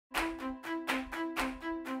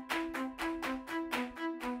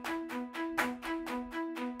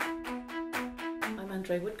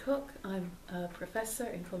Andree Woodcock. I'm a professor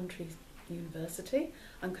in Coventry University.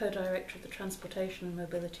 I'm co-director of the Transportation and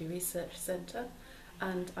Mobility Research Centre,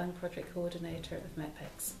 and I'm project coordinator of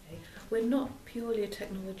METPEX. We're not purely a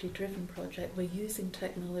technology-driven project. We're using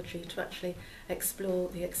technology to actually explore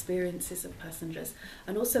the experiences of passengers,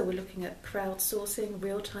 and also we're looking at crowdsourcing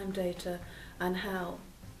real-time data and how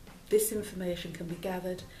this information can be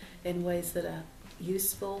gathered in ways that are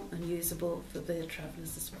useful and usable for the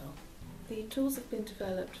travellers as well. The tools have been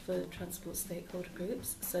developed for transport stakeholder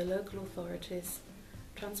groups, so local authorities,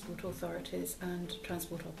 transport authorities and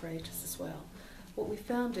transport operators as well. What we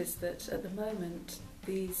found is that at the moment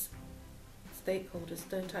these stakeholders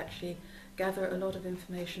don't actually gather a lot of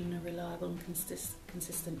information in a reliable and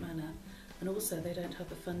consistent manner, and also they don't have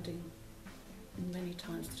the funding many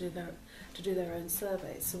times to do their own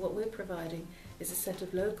surveys. So what we're providing is a set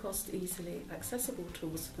of low-cost, easily accessible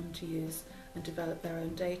tools for them to use and develop their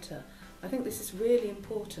own data. I think this is really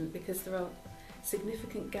important because there are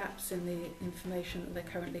significant gaps in the information that they're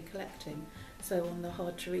currently collecting. So on the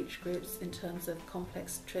hard-to-reach groups in terms of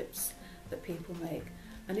complex trips that people make.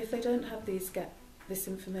 And if they don't have this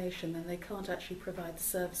information, then they can't actually provide the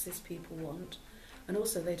services people want. And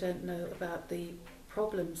also they don't know about the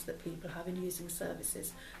problems that people have in using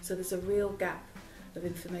services. So there's a real gap of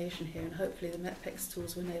information here, and hopefully the METPEX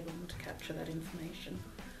tools will enable them to capture that information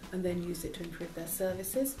and then use it to improve their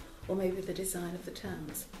services or maybe the design of the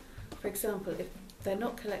towns. For example, if they're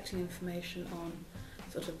not collecting information on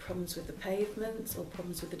sort of problems with the pavements or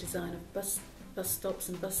problems with the design of bus stops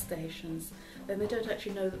and bus stations, then they don't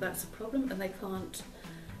actually know that that's a problem, and they can't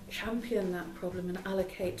champion that problem and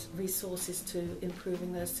allocate resources to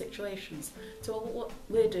improving those situations. So what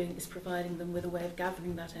we're doing is providing them with a way of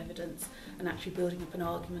gathering that evidence and actually building up an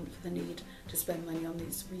argument for the need to spend money on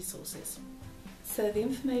these resources. So the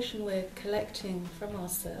information we're collecting from our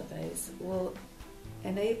surveys will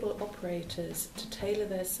enable operators to tailor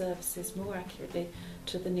their services more accurately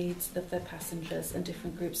to the needs of their passengers and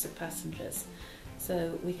different groups of passengers.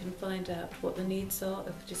 So we can find out what the needs are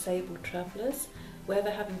of disabled travellers, where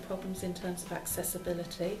they're having problems in terms of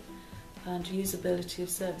accessibility and usability of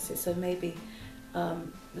services. So maybe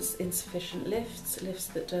there's insufficient lifts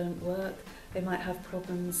that don't work. They might have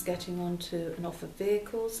problems getting onto and off of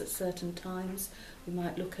vehicles at certain times. We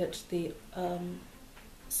might look at the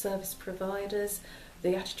service providers,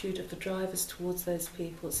 the attitude of the drivers towards those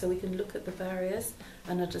people. So we can look at the barriers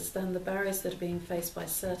and understand the barriers that are being faced by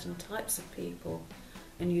certain types of people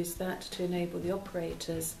and use that to enable the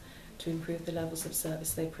operators to improve the levels of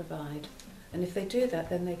service they provide. And if they do that,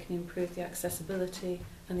 then they can improve the accessibility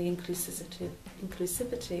and the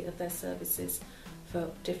inclusivity of their services for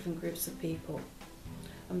different groups of people.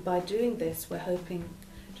 And by doing this, we're hoping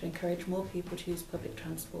to encourage more people to use public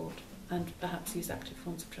transport and perhaps use active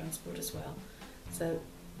forms of transport as well. So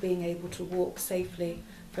being able to walk safely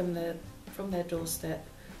from their doorstep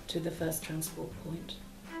to the first transport point.